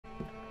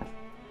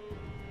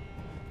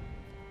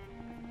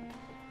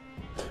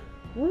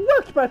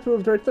Welcome back to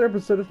the third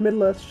episode of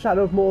Middle-earth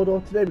Shadow of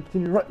Mordor. Today we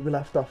continue right where we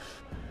left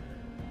off.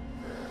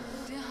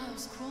 Dear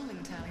house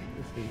crawling, Tally.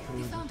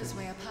 He found his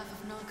way a path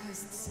of Narcos'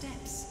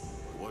 steps.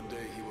 One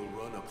day he will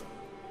run up them.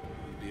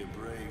 He'll be a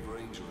brave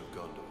ranger of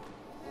Gondor.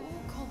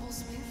 Or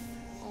cobblesmith,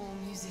 or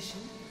musician.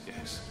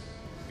 Yes,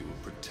 he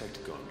will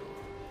protect Gondor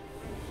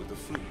with the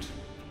flute.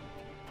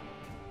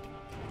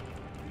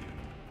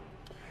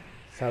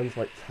 Sounds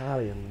like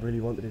Talion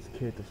really wanted his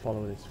kid to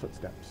follow in his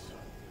footsteps.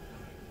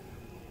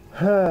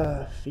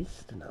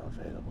 Feast now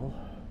available.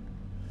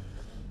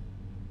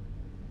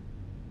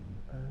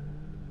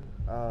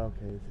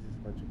 Okay, this is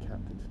a bunch of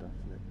captain stuff,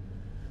 isn't it?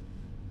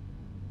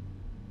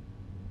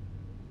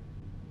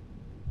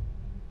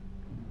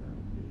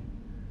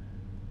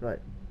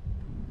 Right.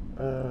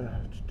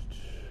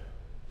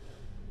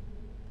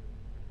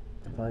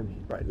 Right,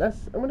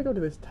 I'm gonna go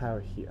to this tower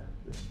here.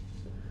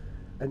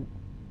 And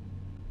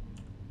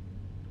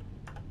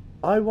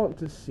I want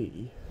to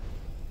see.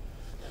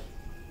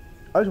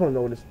 I just want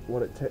to know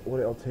what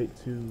it'll take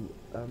to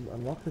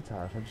unlock the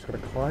tower. If I'm just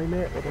gonna climb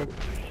it, or I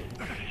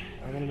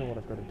want to know what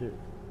I've got to do.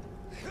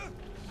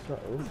 So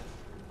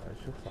I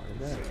shall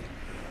find out.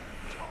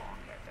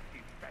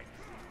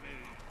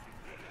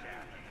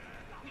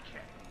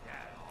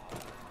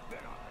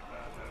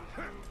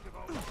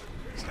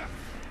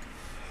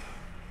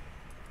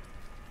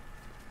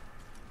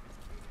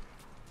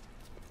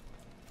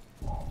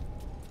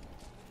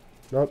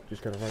 Nope,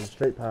 just gonna run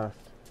straight past.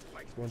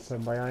 Once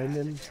I'm behind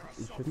him,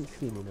 he shouldn't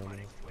see me no more.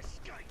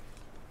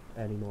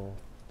 Anymore.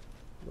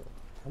 Look,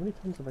 how many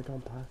times have I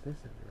gone past this,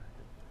 I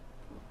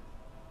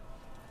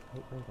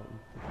reckon? Oh,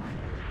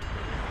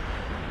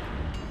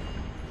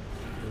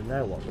 and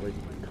now what? Do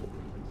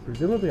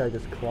presumably I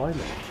just climb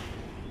it.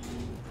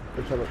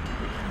 Which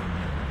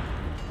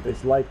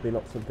it's likely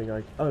not something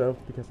I... Oh no,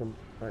 because I'm...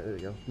 Right, there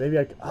we go.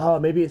 Maybe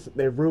maybe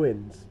they're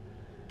ruins.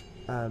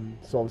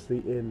 So obviously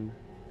in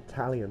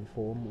Italian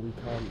form we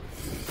can't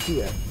see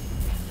it.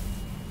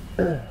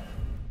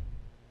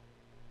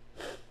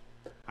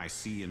 I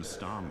see in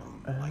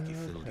Starmoon, like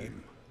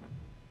Ithildim,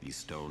 these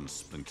stones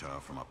splinter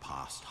from a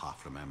past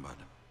half remembered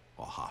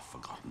or half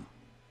forgotten.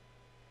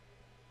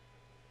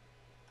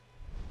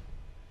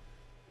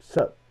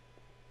 So,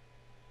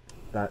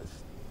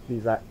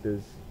 these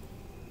actors.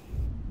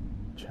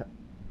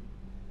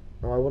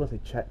 Oh, I want to say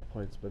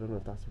checkpoints, but I don't know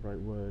if that's the right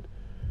word.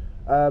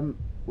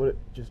 What it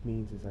just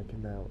means is I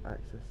can now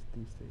access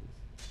these things.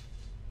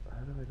 How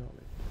do I not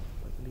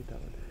I need that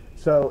one.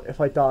 So if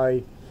I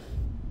die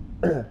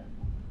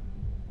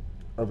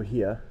over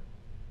here,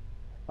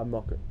 I'm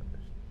not gonna.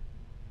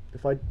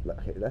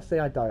 Okay, let's say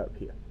I die up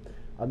here.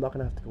 I'm not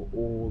gonna have to go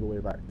all the way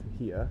back to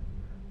here.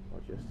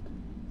 I'll just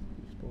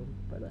respawn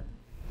by there.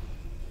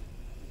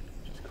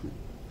 Which is cool.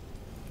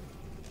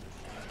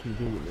 It's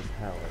convenient as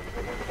hell.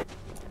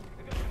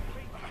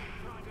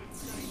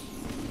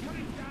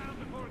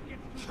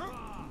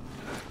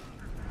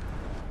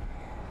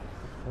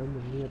 Find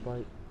the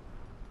nearby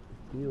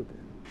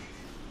building.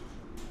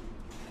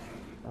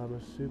 I'm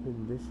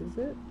assuming this is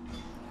it?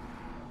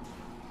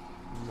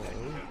 No.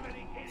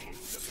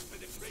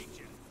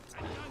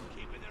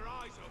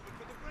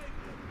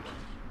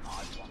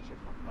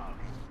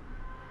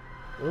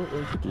 Oh,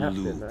 there's the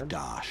captain, man.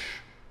 Dash.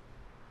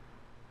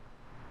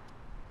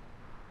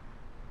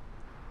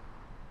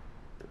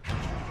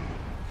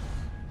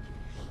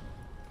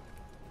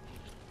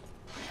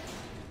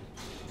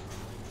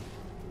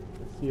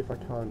 Let's see if I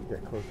can't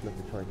get close enough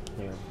to try and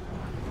kill him.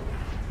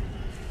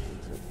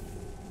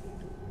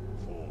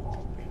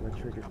 I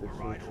triggered this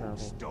full travel.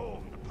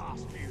 Storm the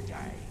past few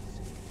days.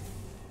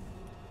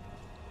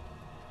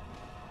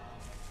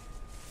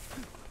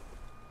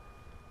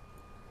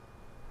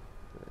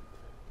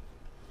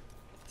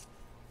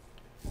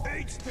 Right.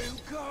 It's too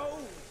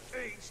cold.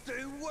 It's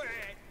too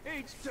wet.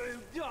 It's too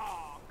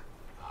dark.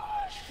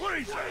 What are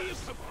you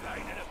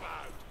complaining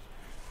about?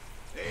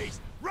 It's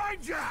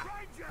Ranger!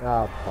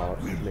 Ah,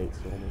 bollocks, his mates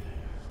for me.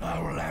 I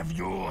will have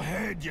your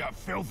head, you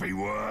filthy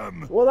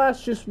worm. Well,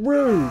 that's just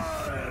rude.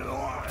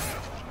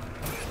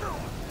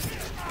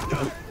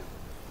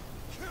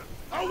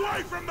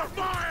 Away from the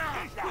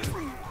fire!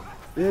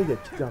 Yeah, you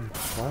dumb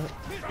twat.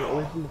 Get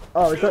away from the...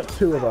 Oh, is that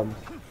two of them?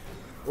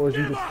 Or is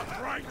he just...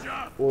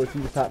 Or is he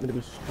just happen to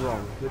be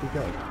strong? Where'd he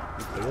go?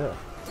 Yeah.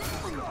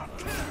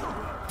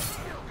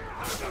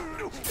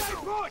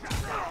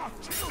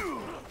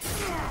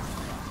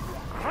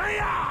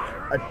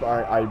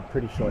 I'm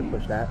pretty sure I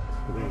pushed that.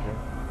 There you go.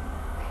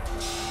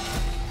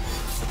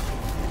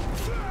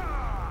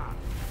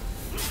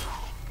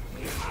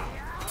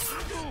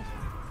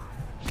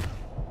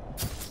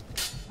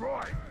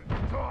 Right,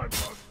 time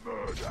for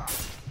murder.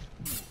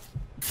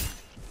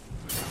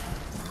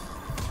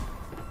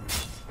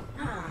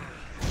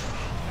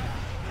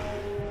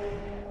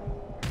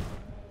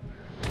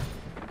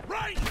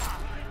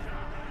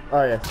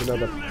 Oh yes,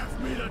 another. You left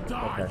me to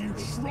die, Okay. you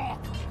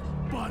schrock,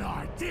 but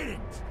I didn't.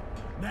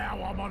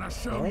 Now I'm gonna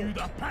show you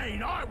the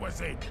pain I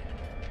was in.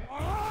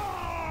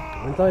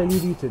 When did I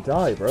need you to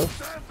die, bro?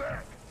 Stand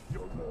back.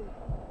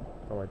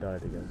 Oh, I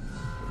died again.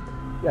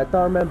 Yeah, I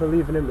don't remember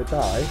leaving him to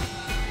die.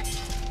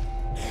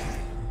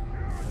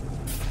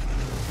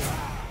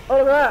 Oh,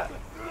 look at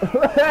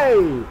that!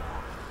 Hey!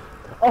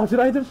 Oh, did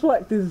I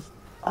deflect his...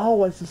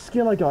 Oh, it's a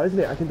skill I got, isn't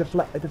it? I can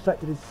deflect... I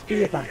deflected his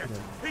spear back at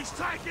him. He's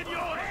taking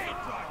your head!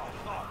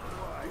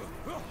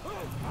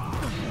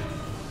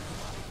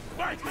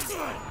 Wait!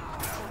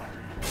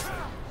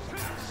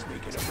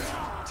 Sneaking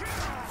around.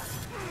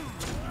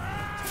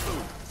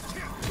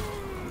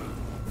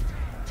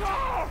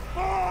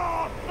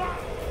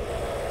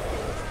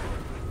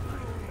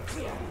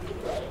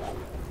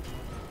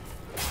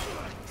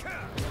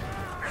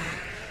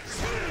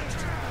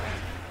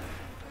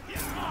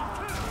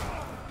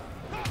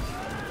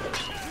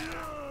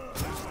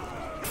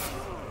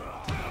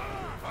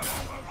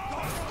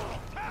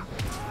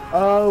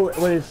 Oh,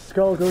 when his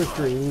skull goes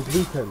green, he's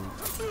weakened.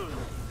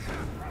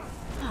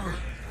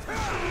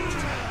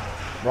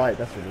 Right,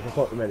 that's what it is. I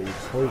thought it meant he was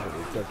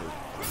poisoned, doesn't it?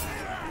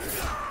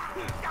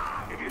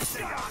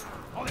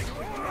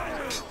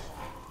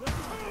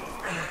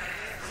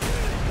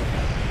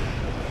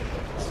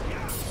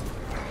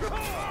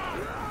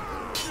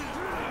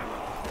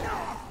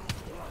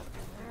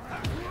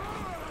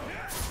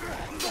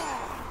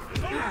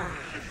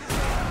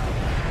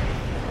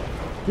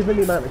 Given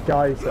the amount of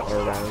guys that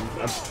are around,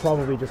 I'm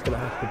probably just going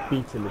to have to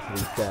beat him until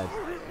he's dead.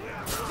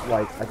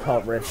 Like, I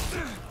can't risk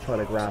trying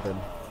to grab him.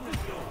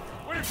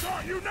 We've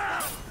got you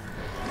now!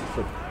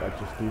 So I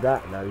just do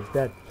that, and now he's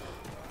dead.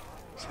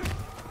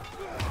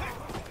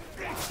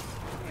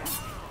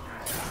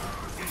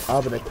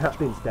 Oh, but the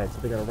captain's dead,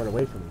 so they're going to run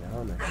away from me now,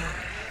 aren't they?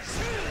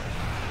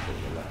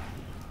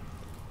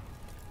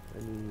 I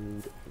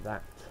need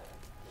that.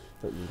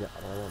 Don't need it, I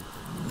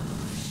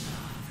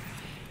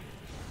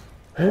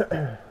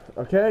want.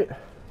 Okay.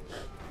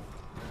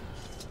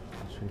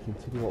 Should we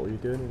continue what we were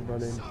doing and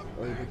run in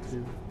over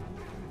to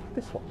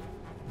this one?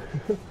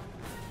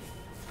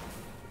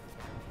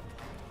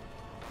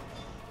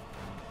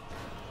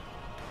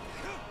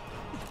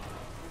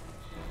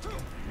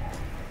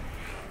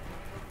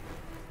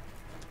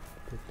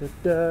 Da, da,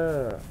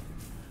 da.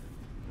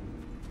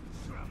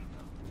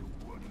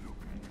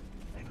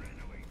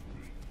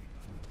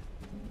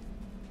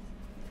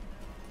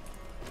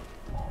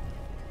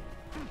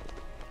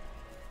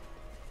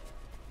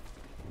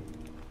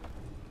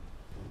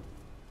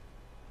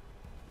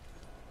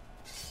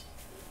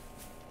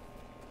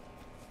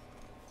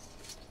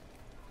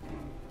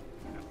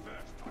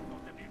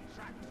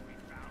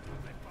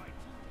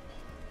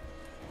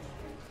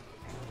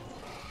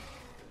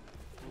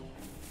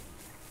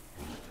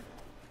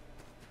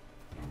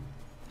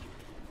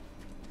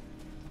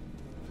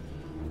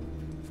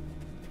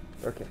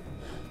 Okay.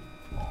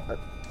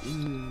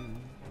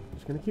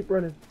 Just gonna keep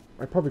running.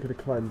 I probably could have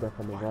climbed up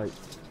on the right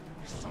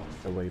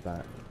the way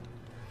back.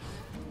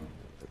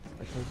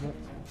 I climb up?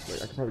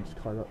 Wait, I could probably just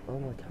climb up. Oh,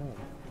 I can't.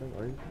 Don't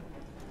worry.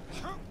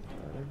 I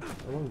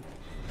won't.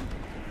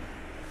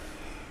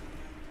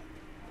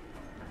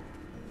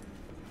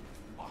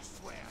 I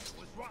swear it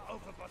was right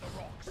over by the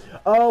rocks.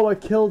 Oh, I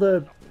killed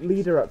a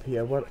leader up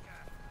here. What?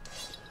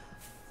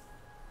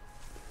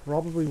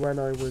 Probably when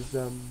I was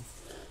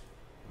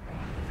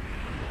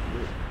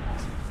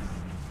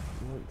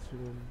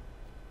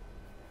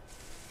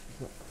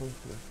not close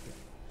enough yet.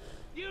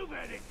 You've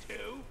had it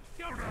too.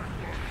 You're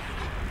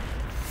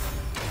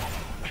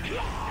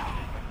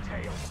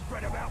tail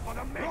spread about by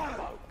the men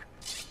folk.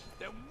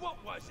 Then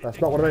what was it? That's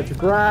not what I meant to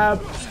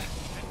grab.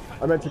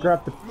 I meant to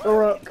grab the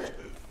Uruk.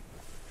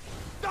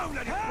 Don't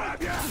let it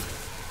grab you.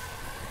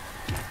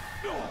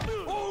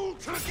 All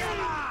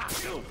together.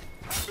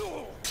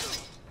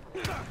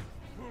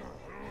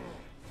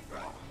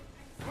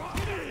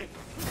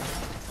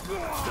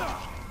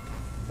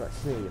 That's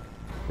me, you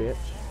bitch.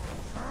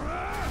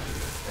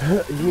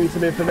 You need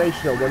some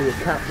information on one of your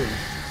captains.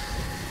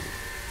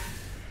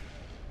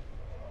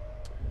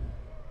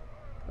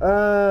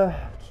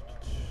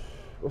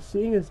 Well,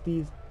 seeing as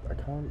these, I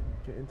can't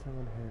get intel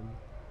on him.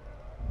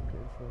 Get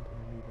intel on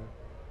him either.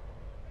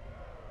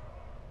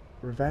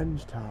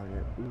 Revenge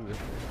target. Ooh,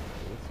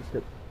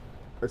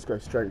 let's go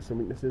strengths and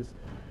weaknesses.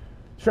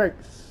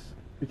 Strengths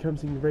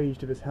becomes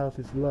enraged if his health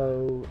is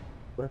low.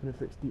 Weapon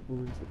inflicts deep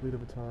wounds that bleed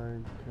over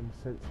time. Becomes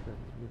sensitive.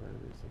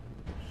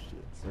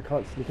 Shit, so I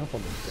can't sneak up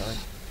on this guy.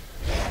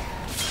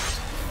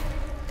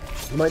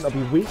 He might not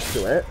be weak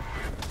to it,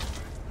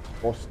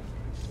 or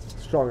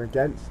strong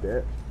against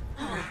it,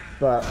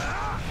 but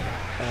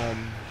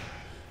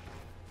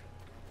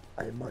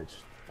it might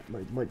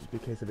just be a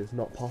case of it's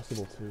not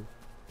possible to,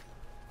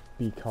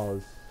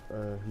 because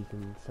he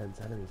can sense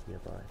enemies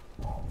nearby.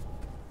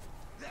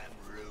 Them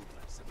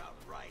rumors about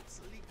raids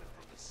leaping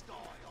from the sky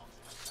onto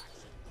the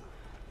Saxon.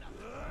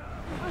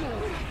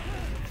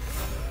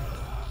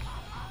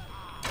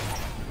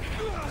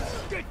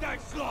 Get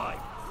that slide!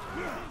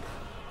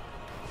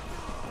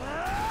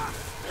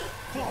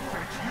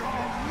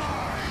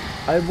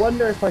 I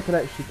wonder if I can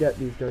actually get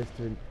these guys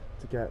to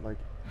get like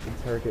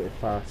interrogated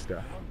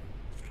faster.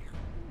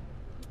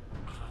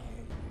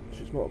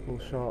 Shoots multiple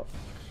shots,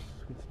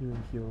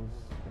 continuing heals,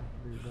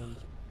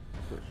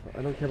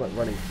 I don't care about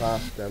running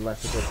faster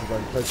unless the person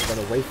tries to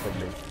run away from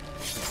me.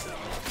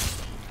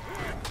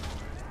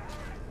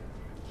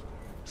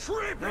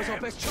 Now's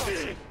our best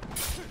chance.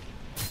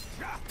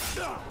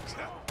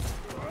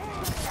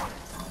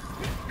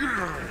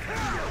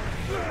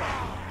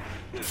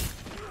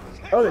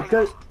 Oh, they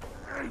go.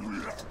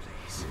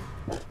 Please.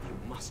 You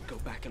must go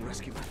back and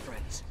rescue my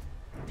friends.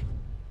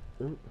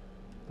 Ooh,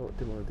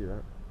 didn't want to do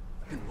that.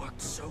 They've been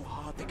worked so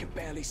hard they can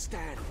barely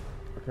stand.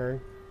 Okay.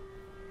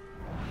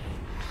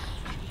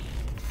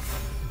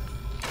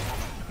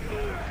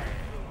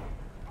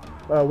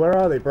 Where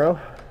are they, bro?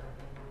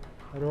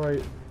 How do I...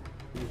 He's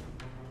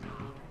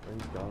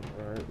gone.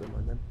 Alright, never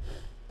mind then.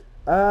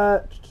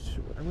 I'm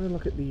gonna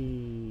look at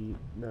the...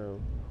 No.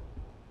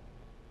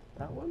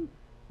 That one?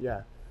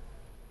 Yeah.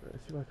 Right,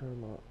 let's see what I can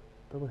unlock.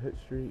 Double hit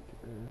streak.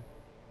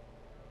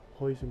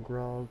 Poison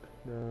grog.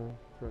 No.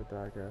 Throw a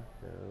dagger.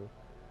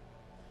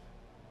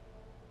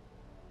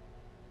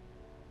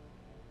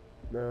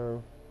 No.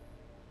 No.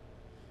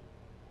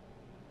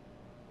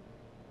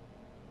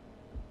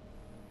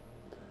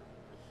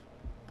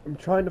 I'm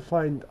trying to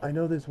find... I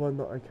know there's one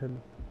that I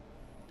can...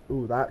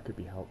 Ooh, that could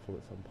be helpful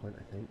at some point,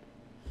 I think.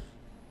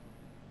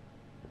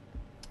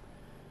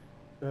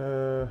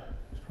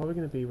 It's probably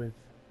going to be with...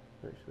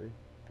 Actually...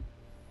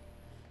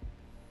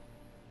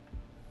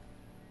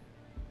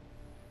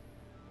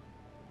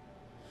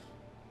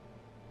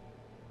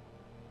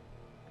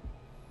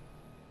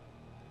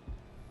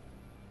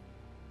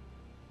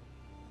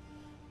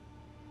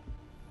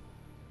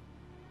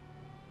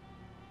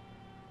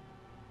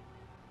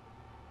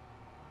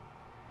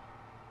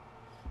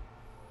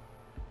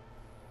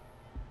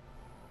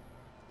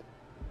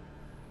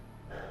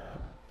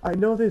 I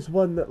know there's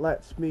one that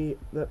lets me,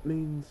 that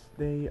means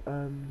they,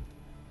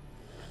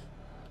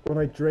 when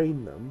I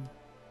drain them,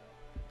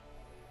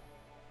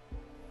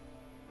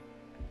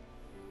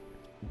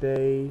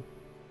 they,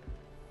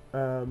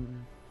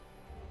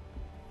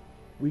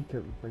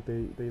 weaken, like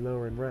they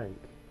lower in rank,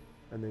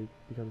 and they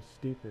become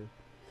stupid.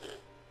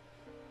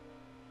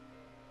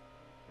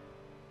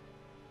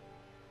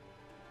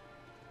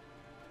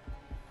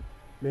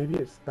 Maybe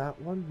it's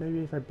that one? Maybe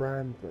if I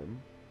brand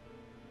them.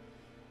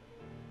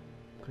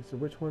 Okay, so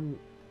which one?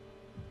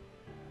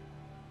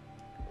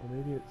 Or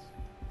maybe it's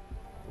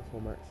this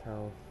one, max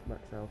health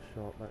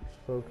shot, max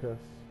focus,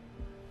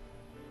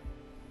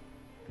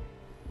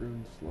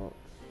 rune slots.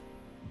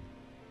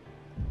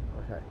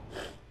 Okay.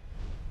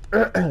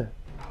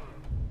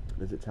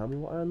 Does it tell me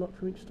what I unlock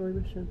from each story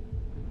mission?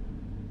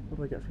 What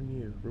do I get from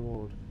you?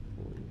 Reward.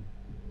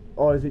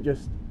 Oh, is it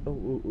just... Oh,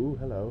 ooh,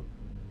 hello.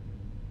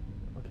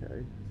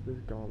 Okay, so there's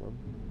Golem.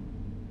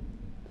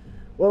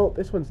 Well,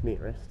 this one's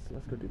nearest. So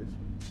let's go do this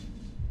one.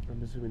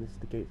 I'm assuming this is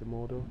the gates of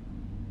Mordor.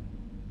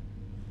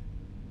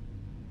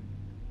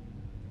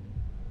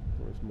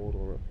 Or is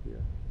Mordor up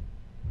here?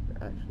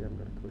 Actually, I haven't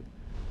got a clue.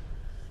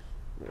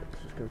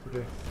 Let's just go to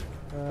this.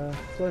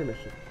 Story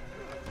mission.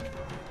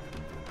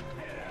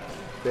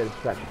 Bit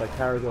distracted by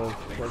Caragors,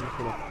 so I'm just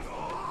gonna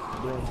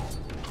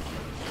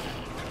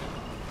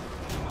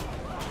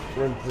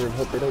run through and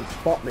hope they don't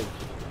spot me.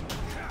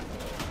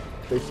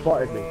 They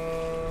spotted me.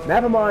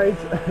 Never mind!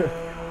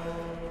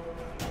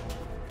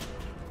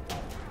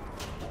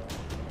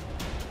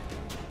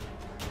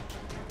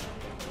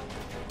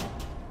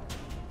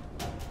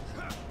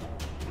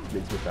 To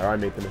be fair, I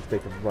made the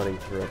mistake of running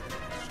through a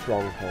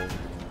stronghold.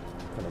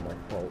 Kind of my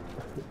fault.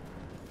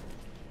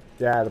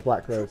 Yeah, the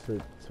Black Road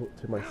to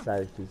my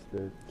south is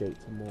the gate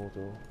to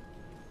Mordor.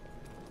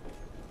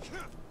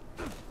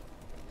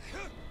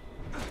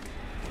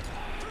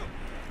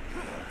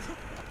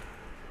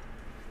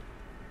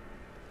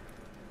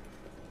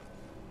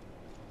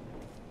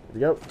 Here we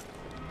go.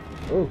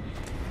 Oh!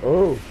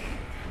 Oh!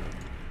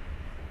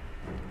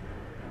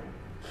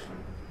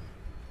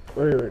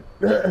 What are we doing?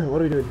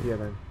 What are we doing here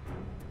then?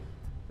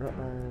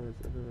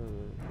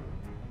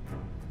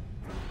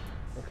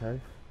 Okay.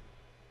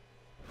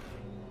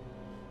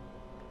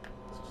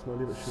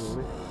 Slowly but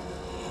surely.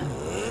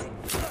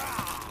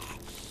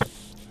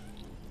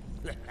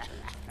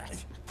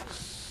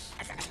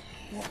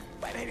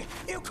 Wait, baby,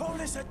 you call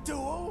this a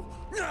duel?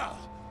 No!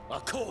 I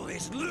call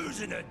this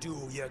losing a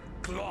duel, you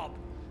glob!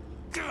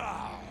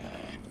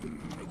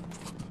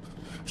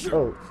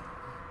 Oh.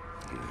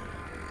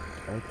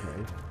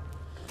 Okay.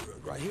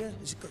 Right here?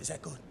 Is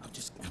that good? I'm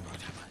just...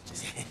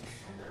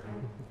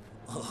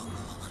 Oh.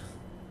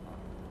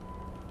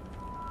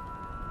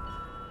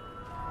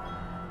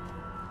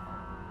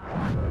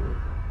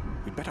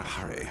 We'd better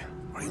hurry,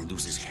 or he'll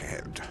lose his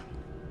head.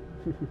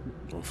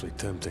 Awfully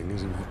tempting,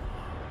 isn't it?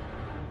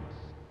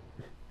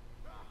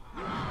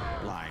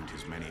 Blind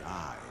his many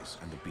eyes,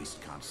 and the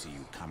beast can't see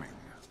you coming.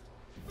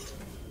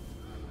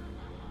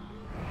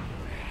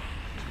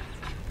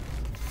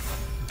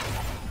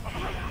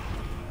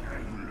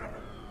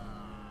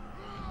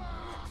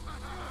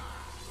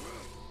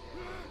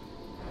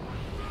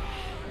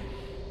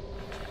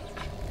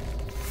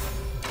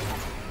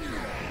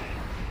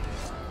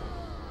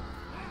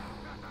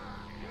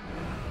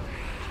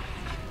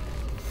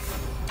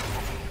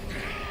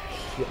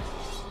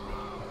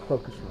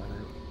 focus right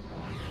out.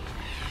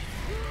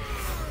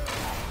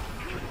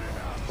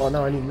 Oh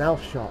no, I need an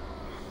elf shot.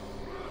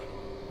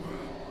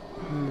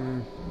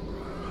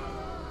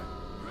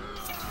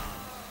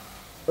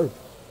 Oh.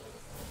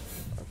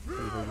 I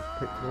believe I just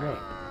picked one up.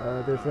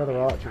 There's another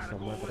archer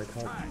somewhere, but I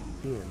can't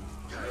see him.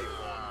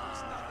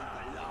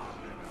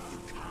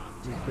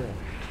 He's there.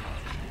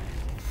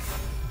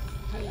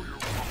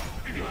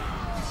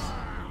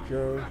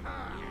 Go.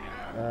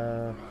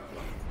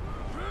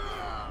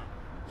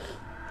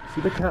 See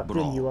the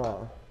captain you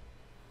are.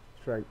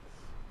 Straight.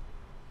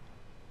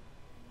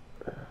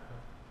 I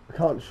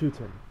can't shoot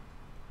him.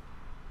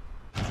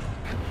 It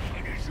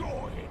is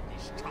your head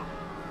this time.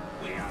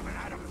 We haven't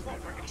had a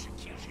proper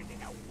execution in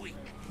a week.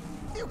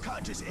 You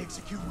can't just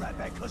execute right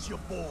back because you're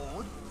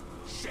bored.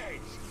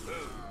 Says who?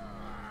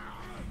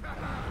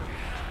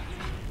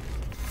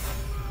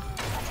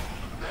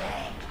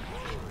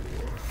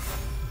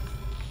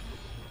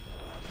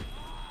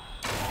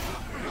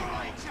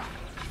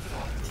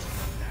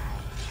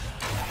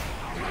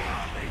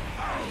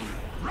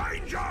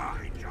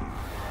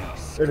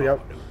 There we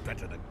go.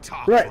 Better than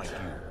talk Right. like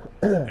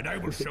you. And I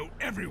will show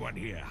everyone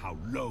here how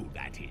low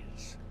that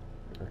is.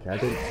 Okay, I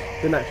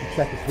didn't actually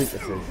check his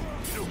weaknesses.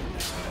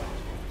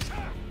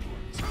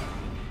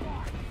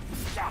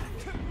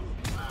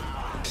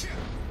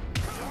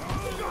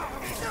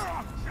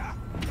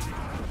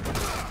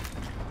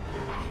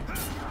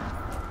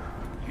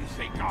 You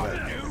think I'll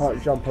do?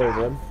 Can't jump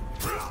over him.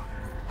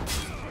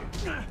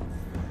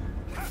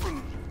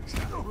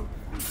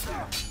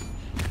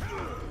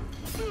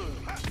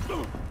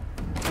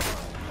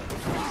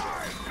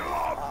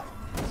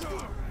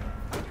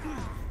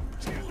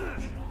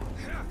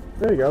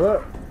 There you go,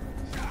 look.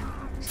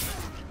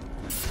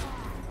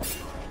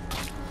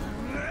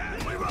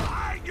 We will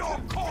hang your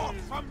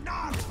corpse from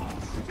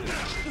Narcos.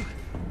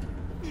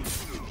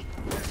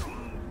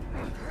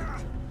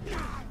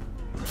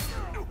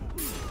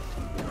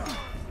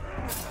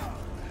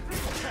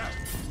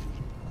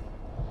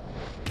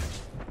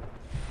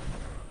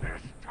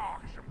 This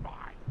talks of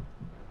mine.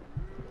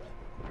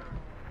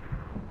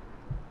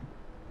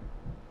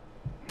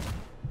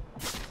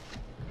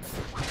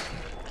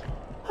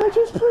 I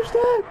just pushed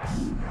X!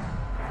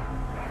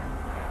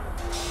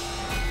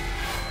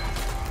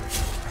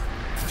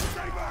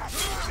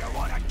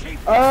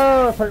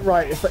 Oh,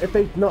 right. If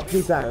they knock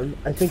me down,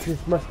 I think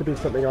this must have been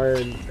something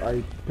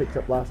I picked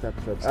up last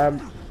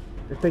episode.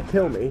 If they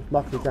kill me,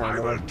 knock me down,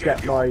 then I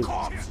get my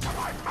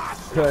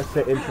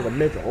cursor into the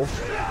middle,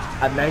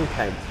 and then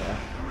counter.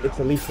 It's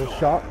a lethal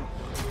shot.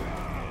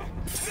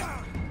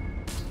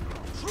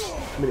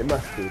 I mean, it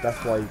must be.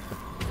 That's why the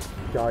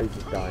guys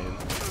are dying.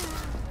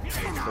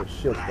 So it's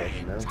shield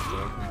station now. So.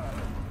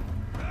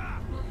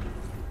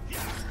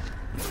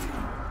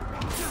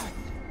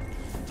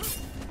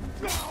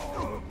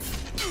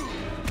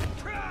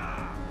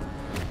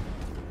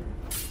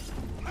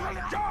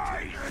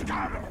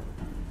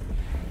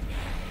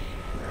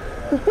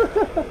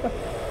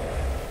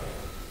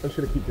 I'm just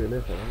gonna keep doing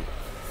this, I think.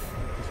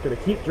 Just gonna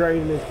keep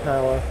draining his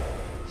power.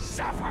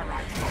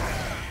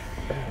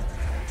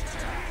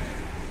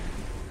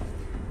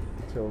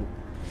 Until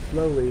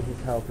slowly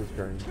his health is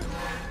drained.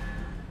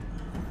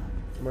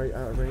 Am I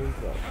out of range?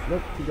 Well,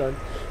 nope, keep going.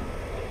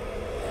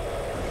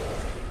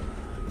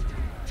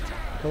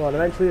 Come on,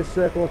 eventually the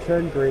circle will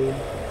turn green.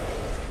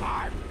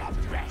 I'm the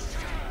best.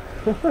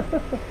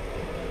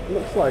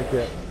 Looks like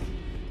it.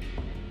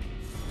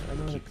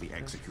 Keep the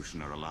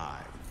executioner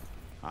alive.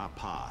 Our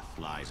path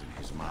lies in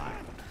his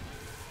mind.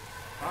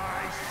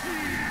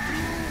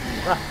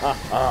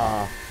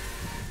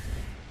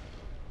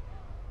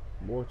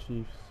 More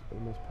chiefs are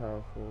the most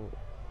powerful.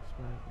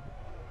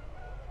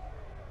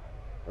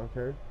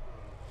 Okay.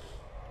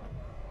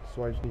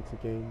 So I just need to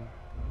gain.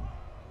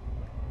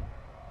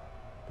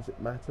 Does it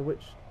matter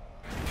which?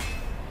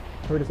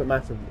 Probably doesn't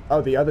matter.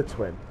 Oh, the other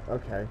twin.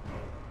 Okay.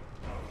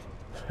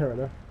 Fair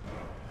enough.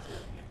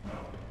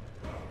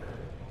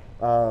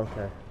 Oh,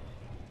 okay.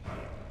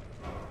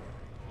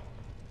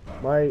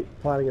 My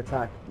planning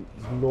attack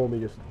is normally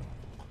just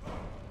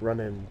run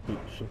in, beat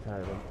shit out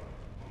of them.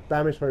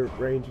 Damage by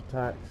range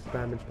attacks,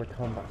 damage by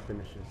combat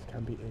finishes,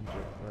 can be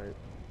injured,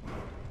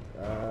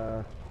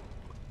 right.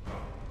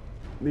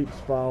 Leaps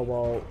fire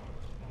while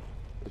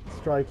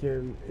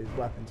striking, his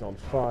weapon's on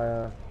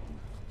fire.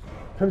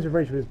 Comes in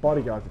range with his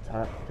bodyguard's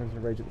attack, comes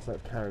in range at the sight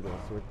of Caragors,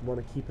 so I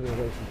want to keep him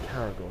away from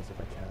Caragors if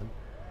I can.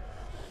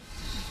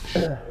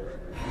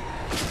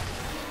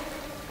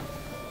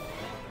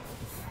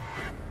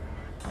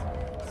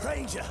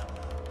 Ranger!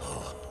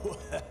 Oh,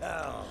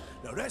 well,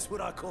 now that's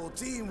what I call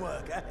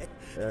teamwork,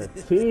 eh?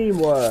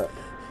 Teamwork!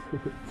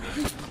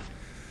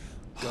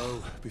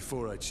 Go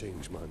before I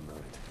change my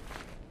mind.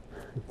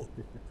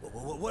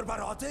 What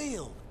about our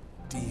deal?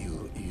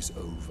 Deal is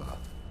over.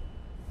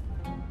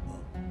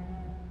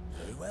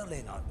 Very well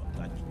then, I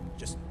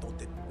just thought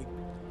that we...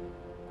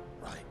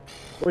 Right.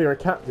 Well, you're a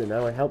captain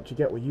now, I helped you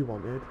get what you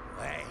wanted.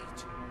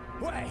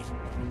 Wait!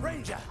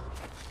 Ranger!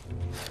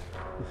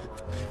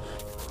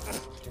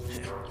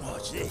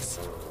 Watch this.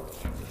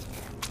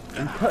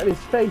 I'm cutting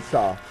his face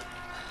off.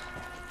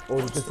 Or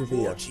Once just the his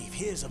war ear? chief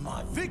hears of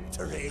my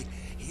victory,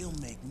 he'll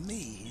make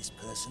me his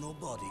personal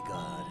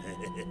bodyguard.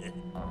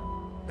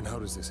 And how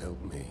does this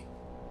help me?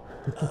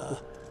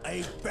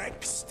 A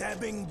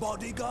backstabbing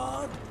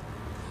bodyguard?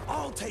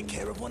 I'll take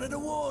care of one of the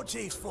war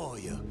chiefs for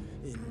you.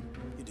 And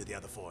you do the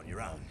other four on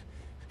your own.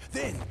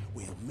 Then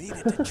we'll meet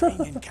at the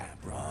training camp,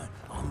 right?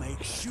 I'll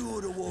make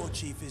sure the war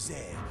chief is there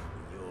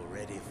when you're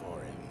ready for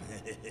him.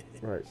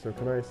 Right, so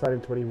can I assign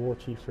him to any war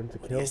chiefs for him to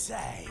What do kill? you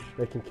say?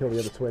 They can kill the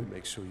other twin.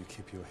 Make sure you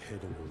keep your head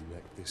on your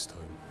neck this time.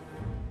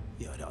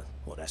 Yeah,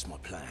 well, that's my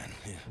plan.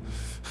 Yeah.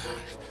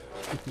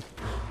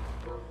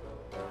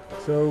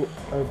 So,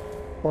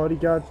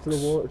 bodyguards to the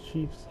war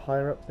chiefs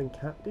higher up than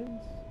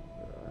captains?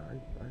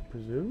 I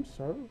presume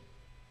so.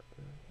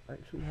 I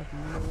actually have no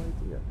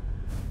idea.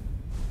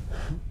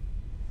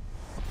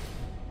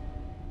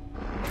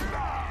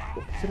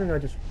 Well, considering I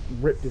just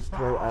ripped his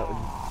throat out and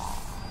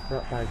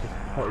Ratbag just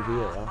cut his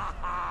ear off.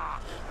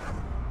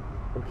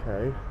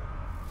 Okay.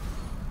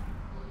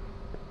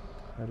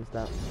 How does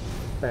that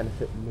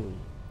benefit me?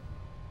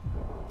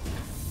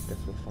 Guess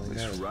we'll find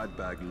This out.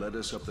 ratbag led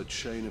us up the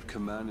chain of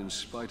command in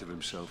spite of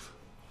himself.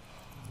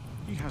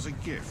 He has a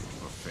gift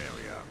for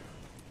failure.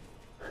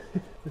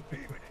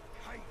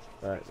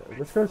 Alright,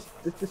 let's go.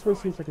 This one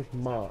seems like it's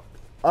marked.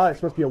 Ah, it's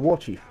supposed to be a war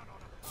chief.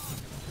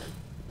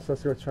 So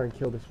let's go try and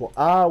kill this war.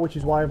 Ah, which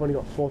is why I've only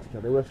got 4 to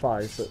kill. There were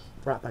 5, but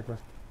Ratbag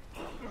must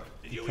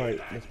be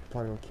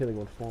planning on killing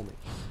one for me.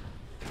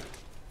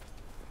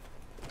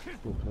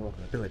 Ooh, can I look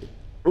at ability?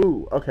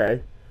 Ooh,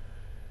 okay.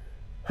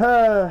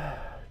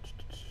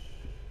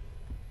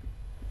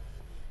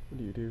 What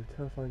do you do?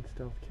 Terrifying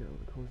stealth kill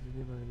that causes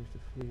nearby enemies to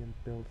flee and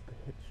builds the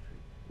hit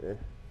streak. Yeah.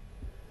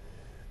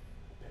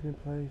 Pin in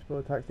place, bow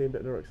attacks aimed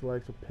at Norik's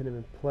legs will pin him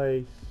in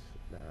place.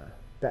 Nah.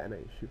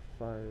 Detonate, shoot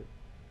fire.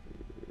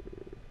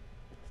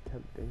 It's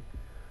tempting.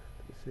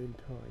 At the same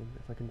time,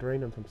 if I can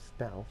drain him from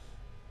stealth.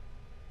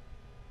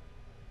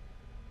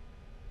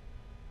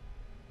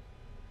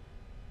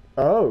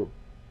 Oh!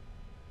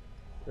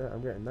 Yeah,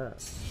 I'm getting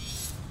that.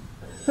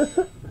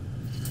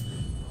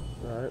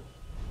 Alright.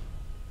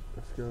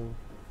 Let's go.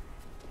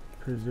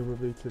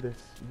 Presumably to this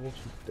war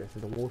chief. This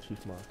is a war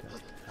chief marker.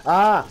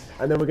 Ah!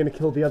 And then we're going to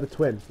kill the other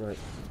twin. Right.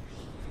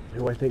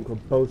 Who I think were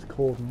both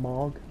called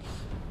Mog.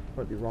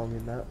 Might be wrong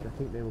in that, but I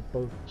think they were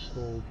both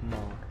called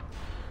Mog.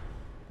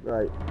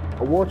 Right.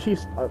 A war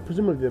chief's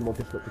presumably they're more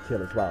difficult to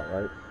kill as well,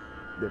 right?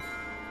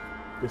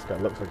 This guy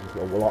looks like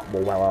he's a lot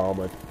more well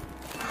armoured.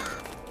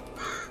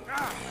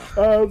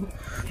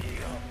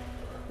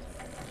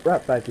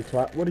 Ratbag, you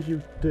twat, what did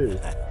you do?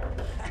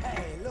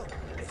 Hey, look,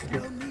 there's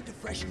no need to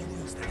freshen the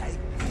wheels today.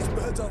 These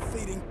birds are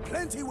feeding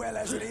plenty well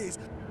as it is.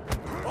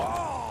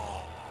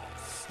 Oh!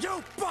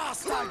 You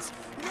bastards!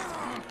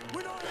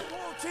 When I'm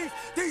war chief,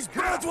 these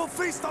birds will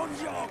feast on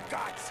your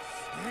guts!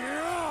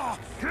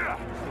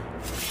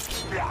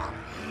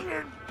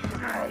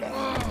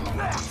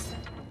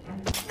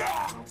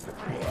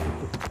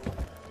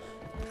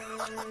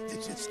 Did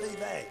you see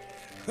that?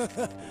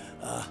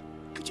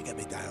 Could you get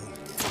me down?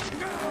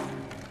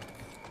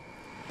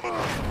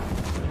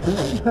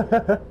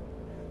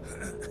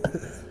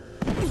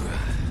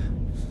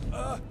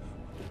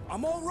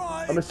 I'm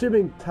alright. I'm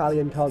assuming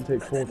Talion can't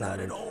take 4 Not at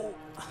damage all.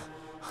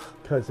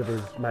 because of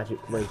his magic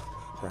waste.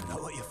 I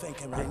know what you're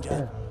thinking,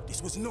 Ranger.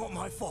 This was not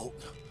my fault.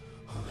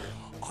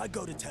 I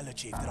go to tell the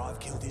chief that I've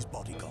killed his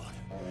bodyguard.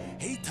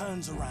 He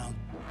turns around,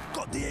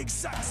 got the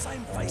exact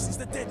same face as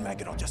the dead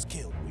maggot I just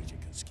killed.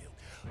 Regicans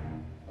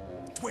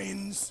killed.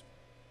 Twins.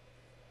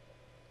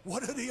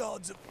 What are the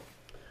odds of...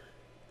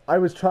 I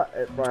was trying.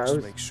 Right,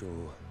 Just make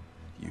sure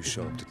you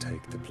show up to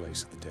take the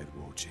place of the dead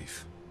war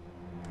chief.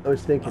 I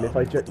was thinking if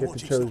I but get the to war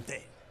chief's choose. not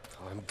dead.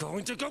 I'm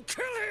going to go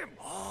kill him!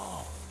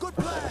 Oh, good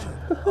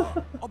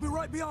plan. I'll be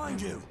right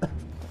behind you.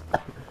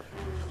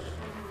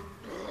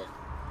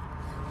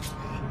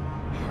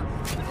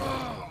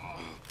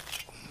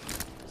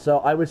 So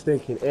I was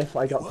thinking if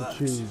I got to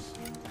choose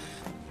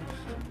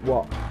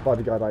what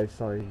bodyguard I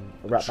assign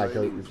Ratbag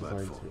Goat is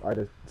assigned to,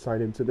 I'd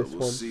assign him to this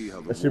we'll see how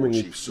one, the assuming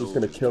war he's chief's going to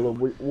soldiers kill a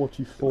do war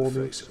chief for in the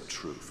me. face of a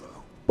true foe.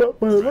 But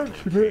by a ledge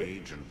kill,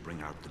 Cage and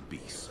bring out the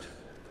beast.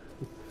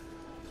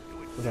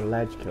 there's a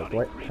ledge kill.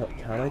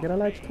 Can I get a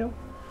ledge kill?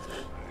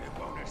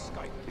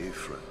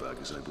 If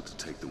Ratbag is able to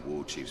take the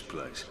war chief's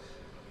place,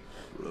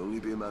 it will only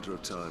be a matter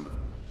of time.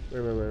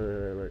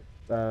 Wait.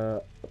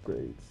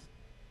 Upgrades.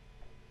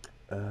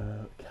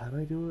 Can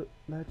I do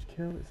a ledge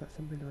kill? Is that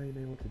something I am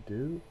able to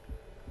do?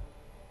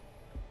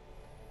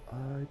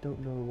 I don't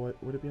know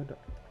what would it be under.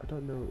 I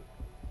don't know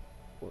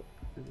what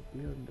it would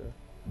be under.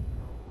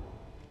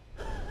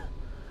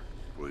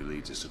 Where he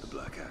leads us to the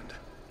Black Hand.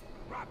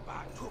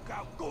 Ratbag took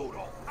out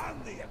Mordor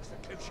and the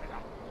Executioner.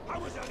 How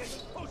was that even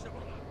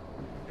possible?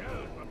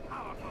 Those were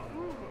powerful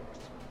rulers.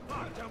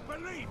 I don't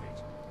believe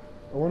it.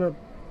 I want to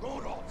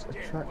Mordor's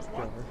death attract was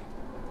one guy. thing,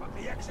 but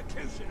the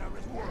Executioner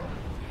is worse.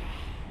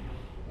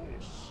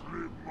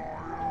 Through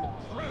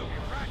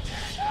your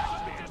practice.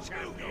 Must be a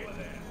joke over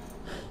there.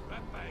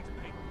 Ratbag's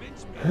made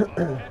mincemeat of our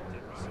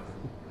captain, right?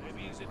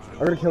 Maybe he's a true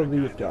I'm gonna kill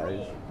these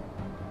warrior. guys.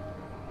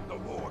 The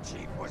war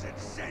chief was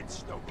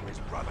incensed over his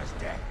brother's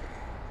death.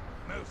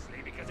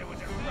 Mostly because it was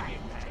a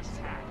rampage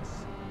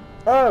tax.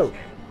 Oh!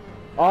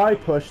 I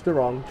pushed the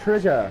wrong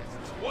trigger.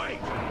 Wait!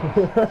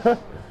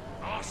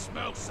 I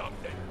smell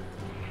something.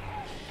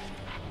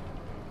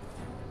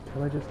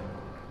 Can I just...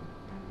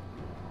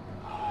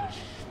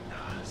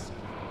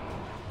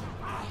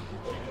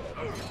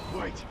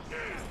 Wait!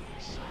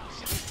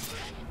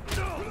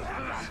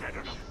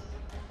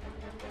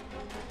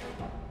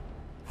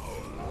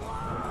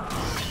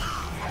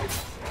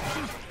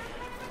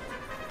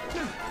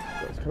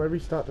 Can I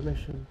restart the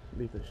mission?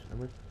 Leave this. I'm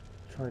gonna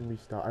try and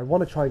restart. I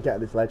want to try and get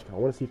at this ledge. I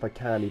want to see if I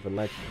can even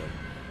ledge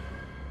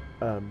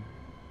it. I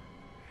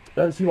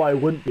don't see why I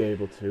wouldn't be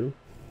able to,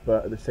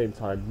 but at the same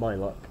time, my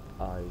luck,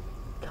 I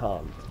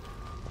can't.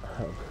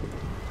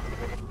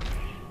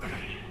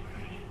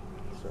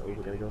 So we're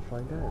gonna go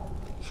find out.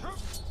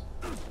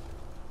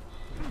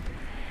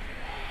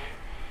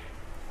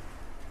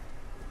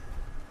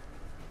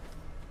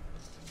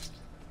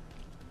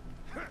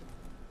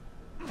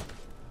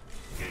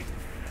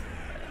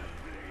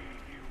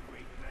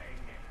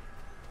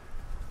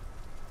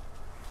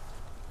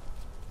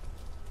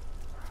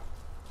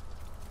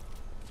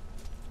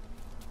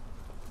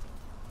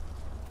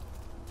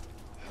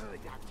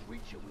 That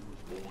creature we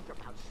was warned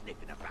about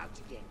sniffing about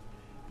again,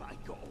 but I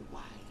got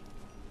away.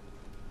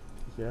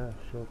 Yeah,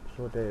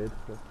 sure did.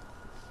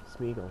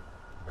 Smeagol.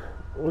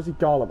 Or was he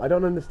Gollum? I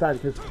don't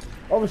understand, because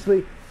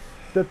obviously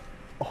the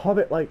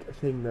Hobbit-like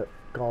thing that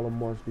Gollum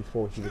was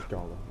before he was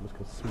Gollum was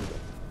called Smeagol.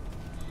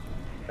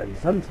 And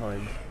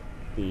sometimes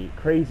the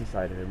crazy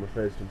side of him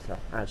refers to himself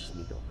as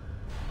Smeagol.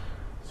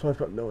 So I've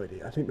got no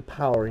idea. I think the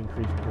power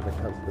increased because I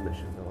cancelled the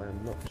mission, though I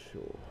am not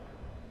sure.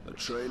 A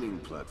training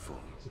platform.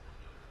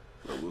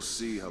 But we'll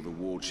see how the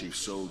war chief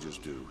soldiers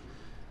do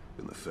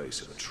in the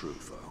face of a true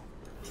foe.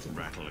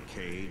 Rattle a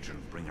cage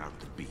and bring out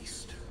the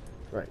beast.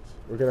 Right,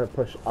 we're gonna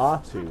push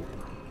R2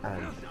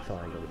 and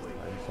triangle this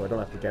time, so I don't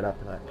have to get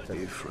up and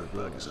accidentally. If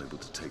Redback is able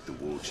to take the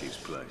war chief's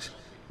place,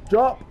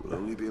 Drop! it will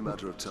only be a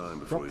matter of time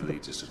before Drop he to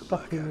leads us to the the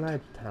back fucking end.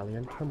 ledge,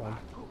 Talion, come on.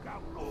 Took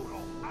out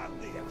Mordor and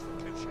the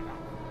executioner.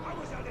 How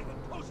was that even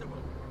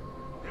possible?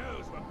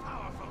 Those were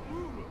powerful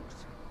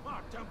rulers. I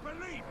don't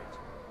believe it.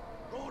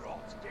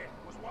 Mordor's death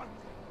was one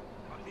thing,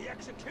 but the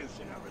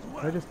executioner as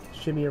well. Can I just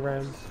shimmy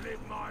around? Live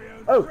my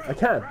own Oh, truth. I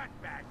can!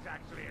 Ratbag's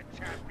actually a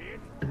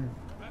champion.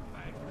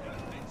 Ratbag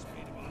convinced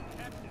me of our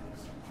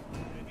captains.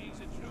 Maybe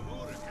he's a true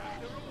order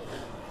after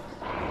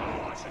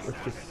all.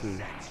 Let's just see.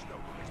 Incensed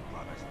over his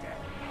brother's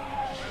death.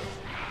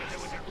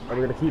 And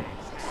we're gonna keep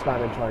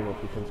spamming triangle if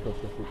we can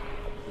supposed to.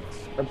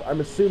 I'm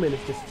assuming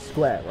it's just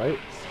square, right?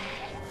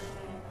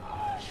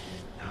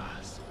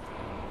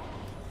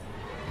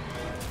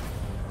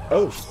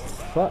 Oh,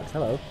 fuck,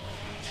 hello.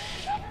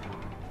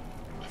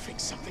 I think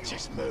something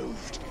just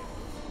moved.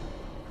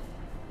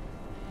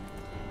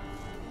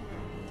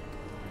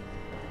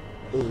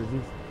 Oh, is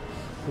he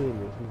seeing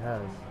me? He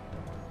has.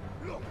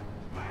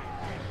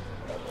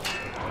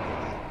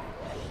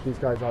 These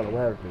guys aren't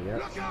aware of me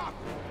yet.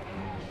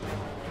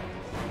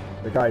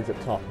 The guys up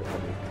top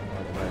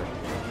aren't aware.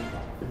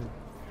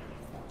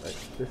 Right,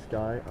 this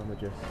guy, I'ma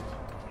just...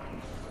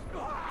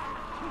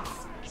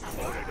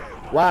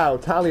 Wow,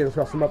 Talion's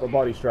got some upper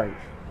body strength.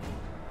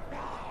 No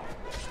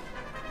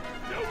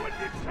one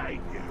can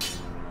take you.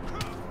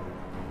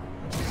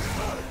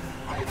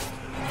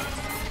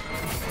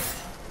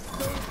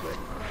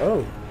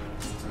 Oh.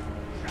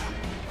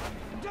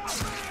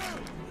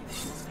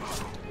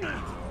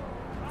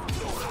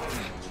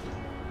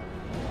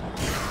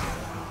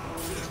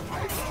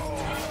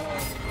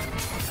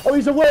 Oh,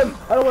 he's a worm!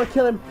 I don't want to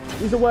kill him.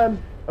 He's a worm.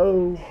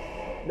 Oh,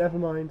 never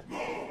mind.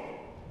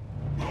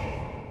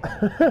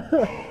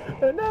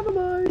 Never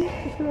mind.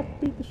 Just gonna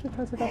beat the shit out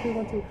of that if we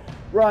want to.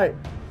 Right.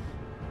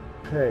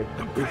 Okay.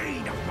 The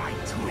pain of my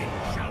twin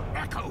shall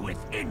echo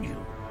within you.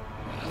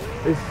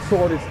 His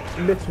sword is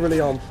literally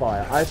on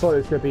fire. I thought it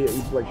was gonna be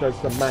like there's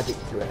some magic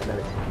to it and then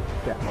it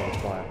gets on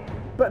fire.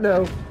 But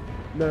no.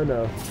 No,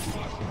 no.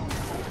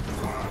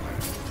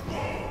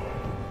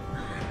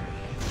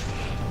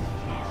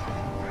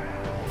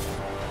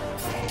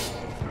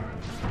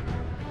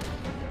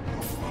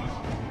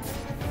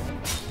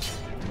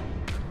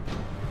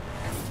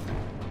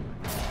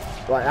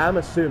 Right, I'm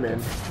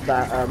assuming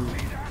that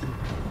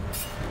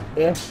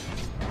if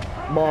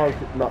Morg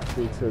knocks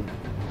me to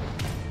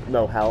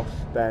no health,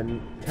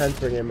 then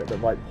countering him at the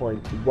right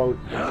point won't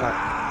in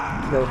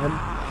fact kill him.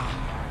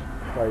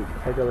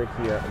 If I go in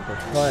here and go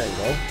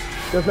triangle,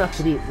 it doesn't have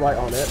to be right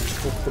on it, it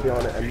has to be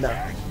on it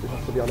enough. It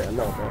has to be on it a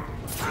little bit.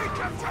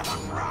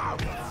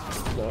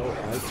 So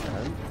I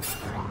can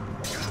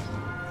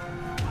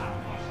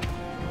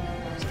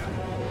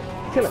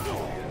kill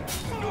him.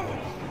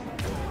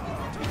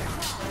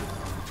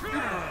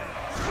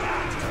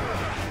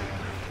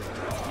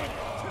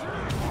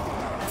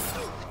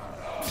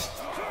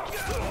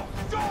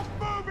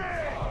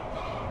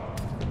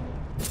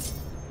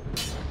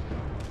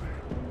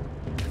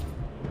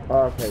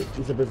 Oh, okay,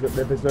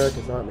 they're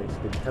berserkers, aren't they? So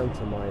they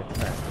counter my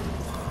attack.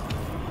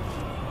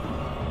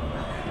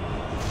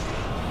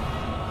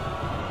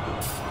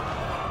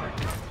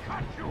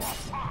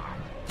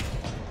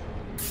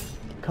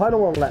 kind of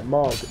want to let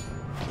Marg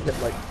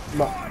get, like,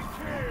 not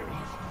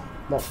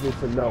me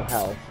to no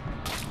health.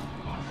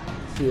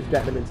 See if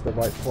getting him into the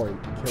right point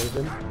kills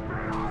him.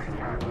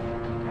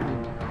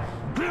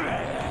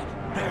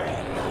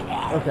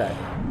 Okay.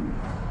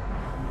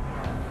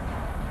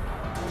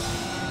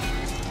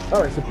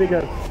 Oh, it's a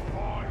bigger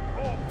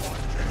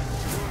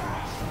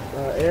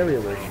area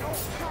with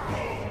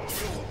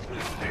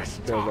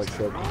they're like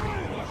the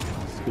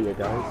spear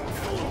guys.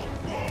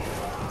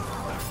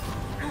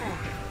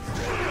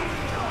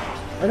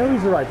 I know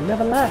he's arrived, he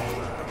never left.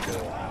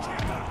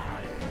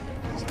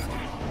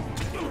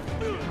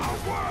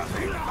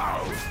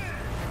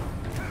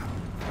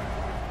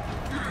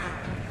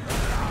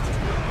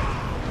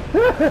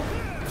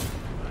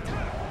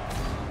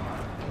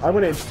 I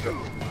want to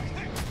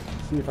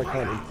see if I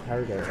can't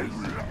interrogate him.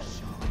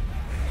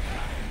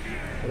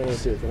 What I want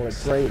to do is I want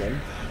to drain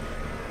him,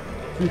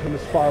 keep him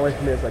as far away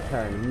from me as I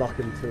can, knock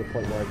him to a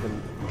point where I can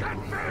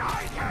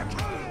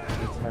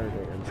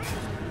interrogate him.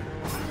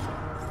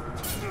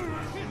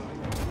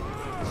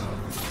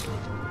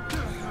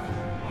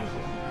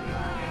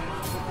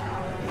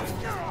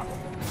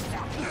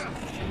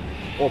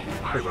 Oh,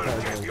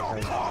 give your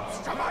corpse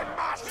to my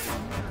master.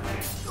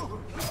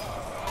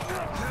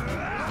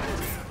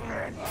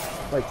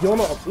 Like, you're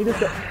not. You just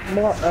get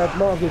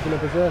Marg isn't a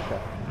berserker.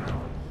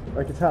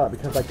 I can tell it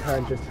because I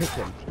can just hit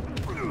him.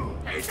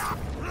 I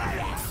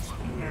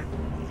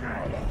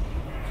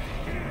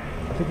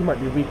think he might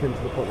be weakened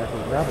to the point where I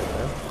can grab him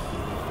now.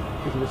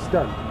 Because he was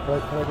stunned.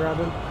 Can I grab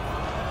him?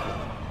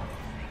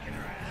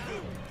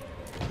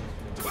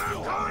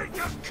 We're going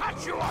to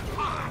cut you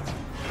apart.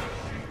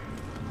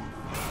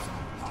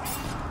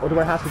 Or do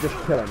I have to just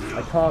kill him?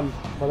 I can't.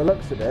 By the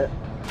looks of it,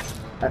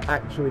 I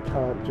actually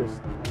can't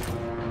just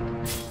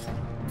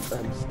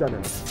stun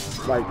him.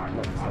 Like,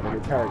 not stun him,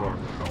 interrogate him.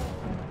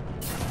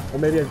 Or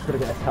maybe I'm just gonna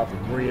get his health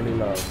really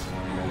low.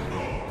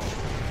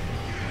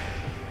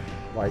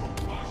 Like,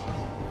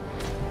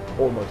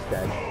 almost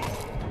dead.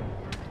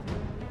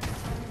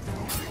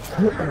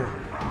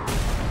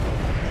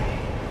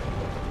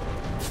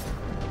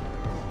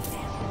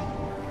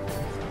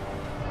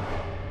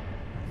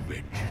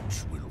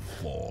 Vengeance will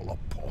fall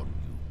upon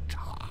you,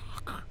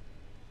 Tark.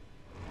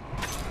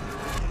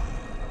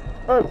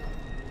 Oh!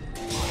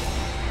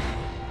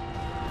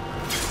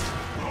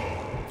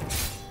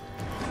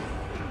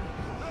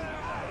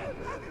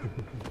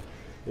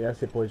 Yeah,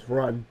 that's it, boys.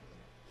 Run.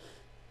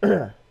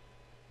 Alright,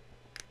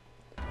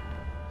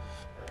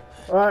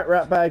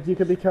 Ratbag, you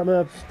can become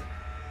a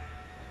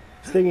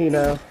thingy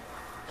now.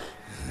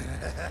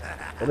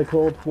 What are they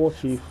called? War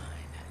Chief.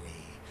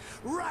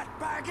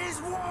 Ratbag is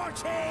War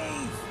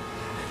Chief!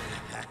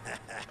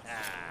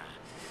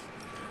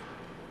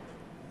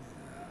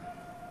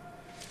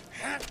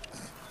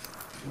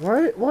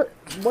 Why do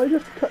you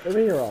have to cut their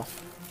ear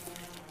off?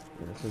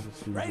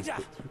 Ranger,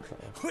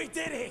 we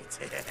did it!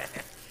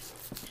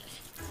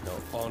 Now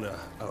honor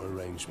our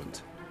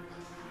arrangement.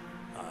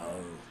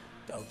 Oh,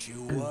 don't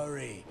you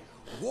worry.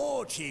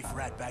 War Chief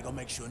Ratbag will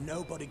make sure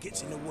nobody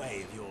gets in the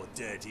way of your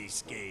dirty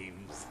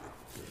schemes.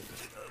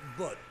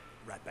 But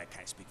Ratbag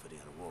can't speak for the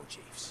other War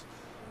Chiefs.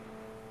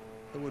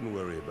 I wouldn't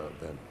worry about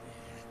them.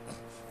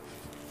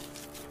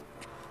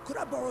 Could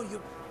I borrow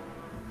your...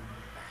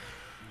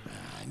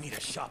 I need a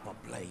sharper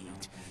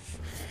blade.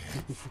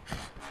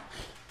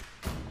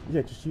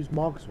 Yeah, just use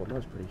Marg's one. That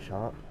was pretty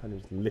sharp. And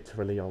he's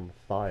literally on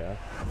fire.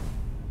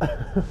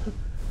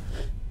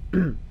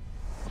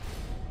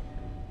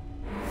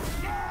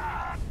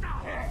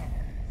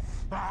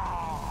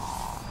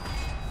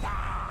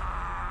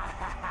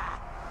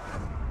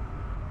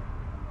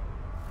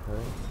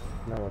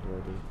 Now what do I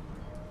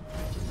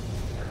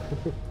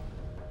do?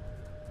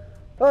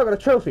 Oh, I got a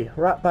trophy!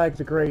 Ratbags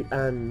are great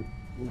and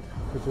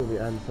presumably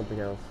and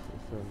something else.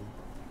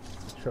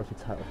 It's, trophy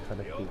title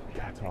kind of beat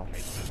cat off.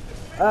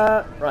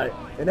 Right.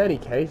 In any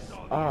case,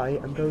 I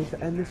am going to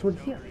end this one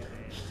here.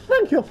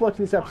 Thank you all for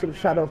watching this episode of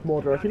Shadow of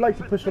Mordor. If you'd like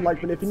to push the like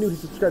button, if you're new,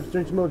 subscribe to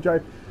Join Tomorrow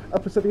Drive. I'll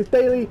put something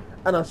daily,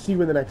 and I'll see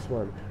you in the next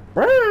one.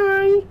 Bye!